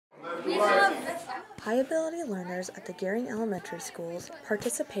High-ability learners at the Gering elementary schools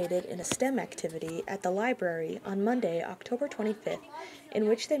participated in a STEM activity at the library on Monday, October 25th, in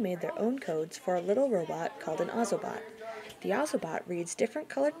which they made their own codes for a little robot called an Ozobot. The Ozobot reads different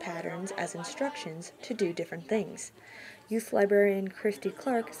colored patterns as instructions to do different things. Youth librarian Christy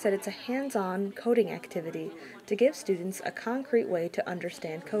Clark said it's a hands-on coding activity to give students a concrete way to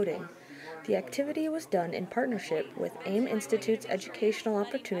understand coding. The activity was done in partnership with AIM Institute's Educational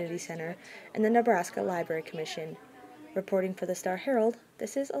Opportunity Center and the Nebraska Library Commission. Reporting for the Star Herald,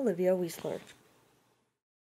 this is Olivia Wiesler.